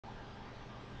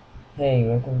Hey,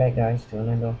 welcome back guys to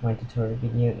another of my tutorial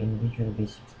video in Visual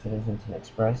Basic 2010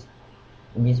 Express.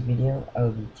 In this video, I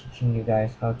will be teaching you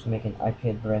guys how to make an IP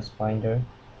address finder.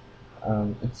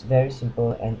 It's very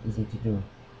simple and easy to do.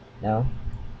 Now,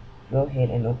 go ahead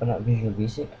and open up Visual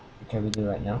Basic, which I will do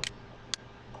right now.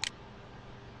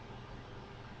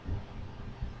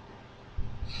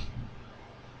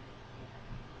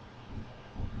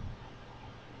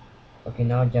 Okay,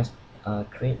 now just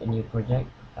create a new project.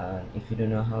 If you don't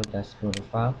know how, just go to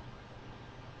File,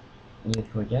 New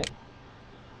Project,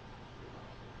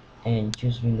 and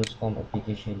choose Windows Form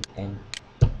Application and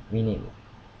rename it.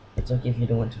 It's okay if you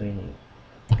don't want to rename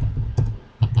it.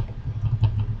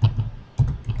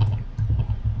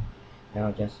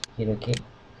 Now just hit OK.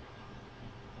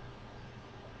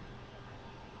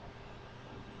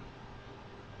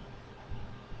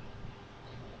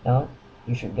 Now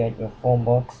you should get your form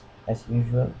box as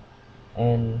usual,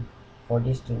 and for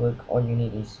this to work all you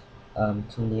need is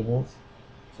two labels,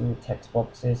 two text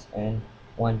boxes, and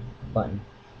one button.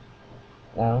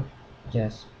 Now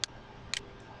just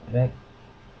drag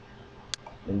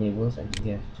the labels until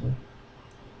you have two.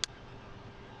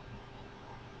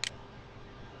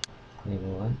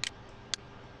 Label 1,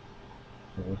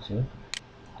 label 2,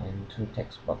 and two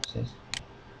text boxes.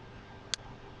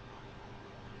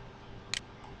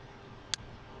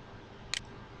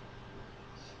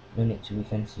 No need to be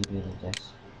fancy, really,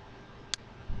 just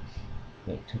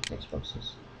make two text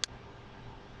boxes.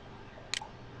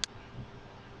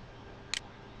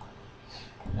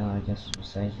 Now just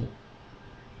resize it.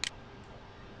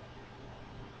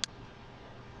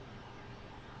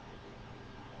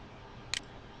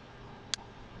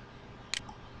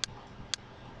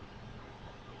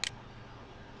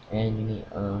 And you need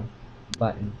a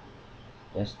button.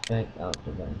 Just drag out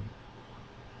the button.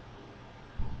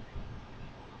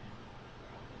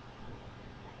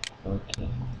 Okay,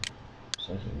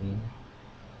 so it means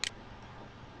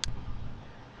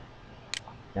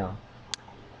now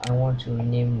I want to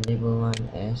rename label 1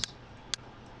 as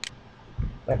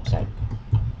website.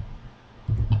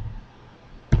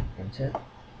 Enter.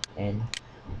 And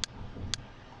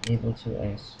label 2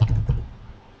 as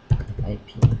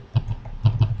IP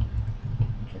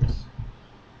address.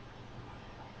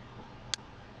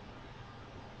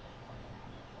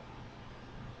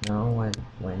 Now when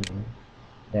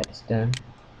that's done,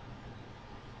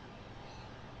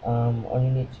 all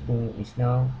you need to do is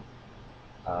now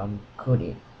code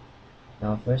it.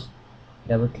 Now first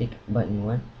double click button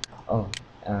 1. Oh,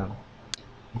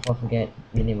 before I forget,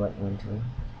 rename button 1 too.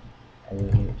 I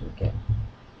will need to get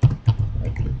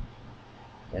IP.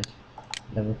 Just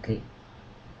double click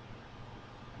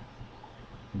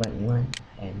button 1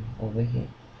 and over here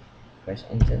press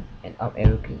enter and up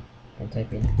arrow key and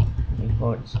type in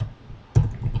imports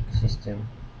system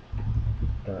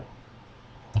dot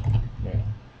net.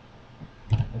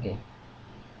 Okay,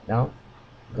 now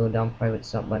go down private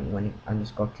sub button 1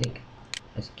 underscore click.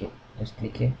 Just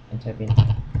click here and type in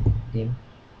dim.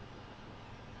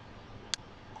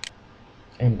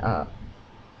 And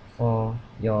for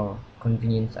your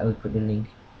convenience, I will put the link.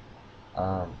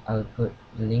 I will put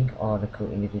the link or the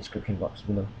code in the description box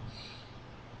below.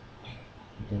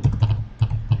 Dim.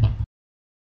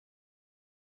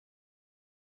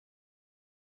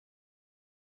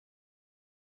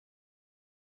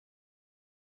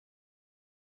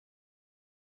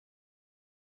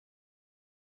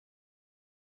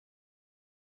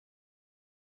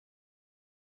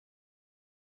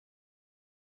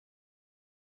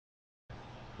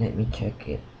 Let me check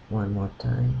it one more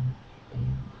time.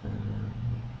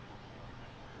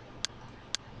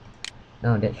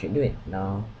 Now that should do it.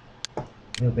 Now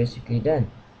you're basically done.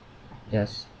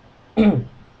 Just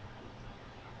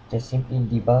just simply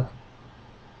debug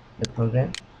the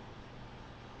program,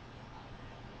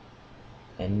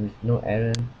 and with no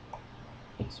error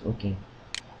it's working.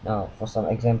 Now for some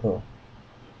example,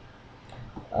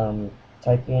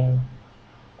 type in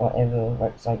whatever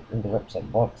website in the website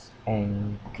box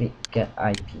and click get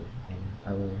IP, and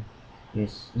I will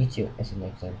use YouTube as an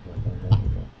example.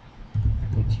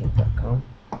 YouTube.com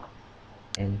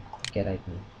and get IP.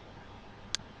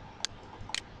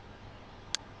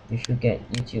 You should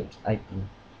get YouTube's IP.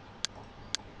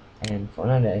 And for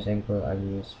another example, I will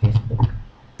use Facebook.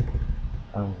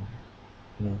 No,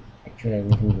 actually I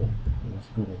will use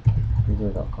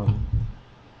Google.com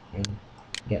and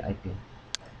get IP.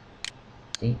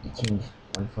 See, it changed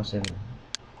 147.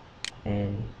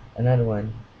 And another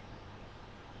one,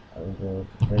 I will go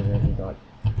to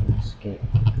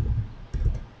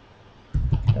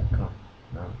February.escape.com.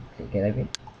 Now click get IP,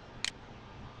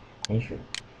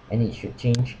 and it should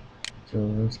change to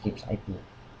RuneScape's IP.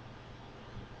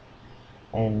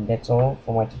 And that's all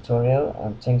for my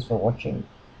tutorial. Thanks for watching.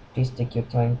 Please take your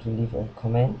time to leave a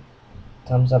comment,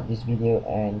 thumbs up this video,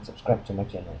 and subscribe to my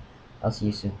channel. I'll see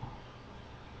you soon.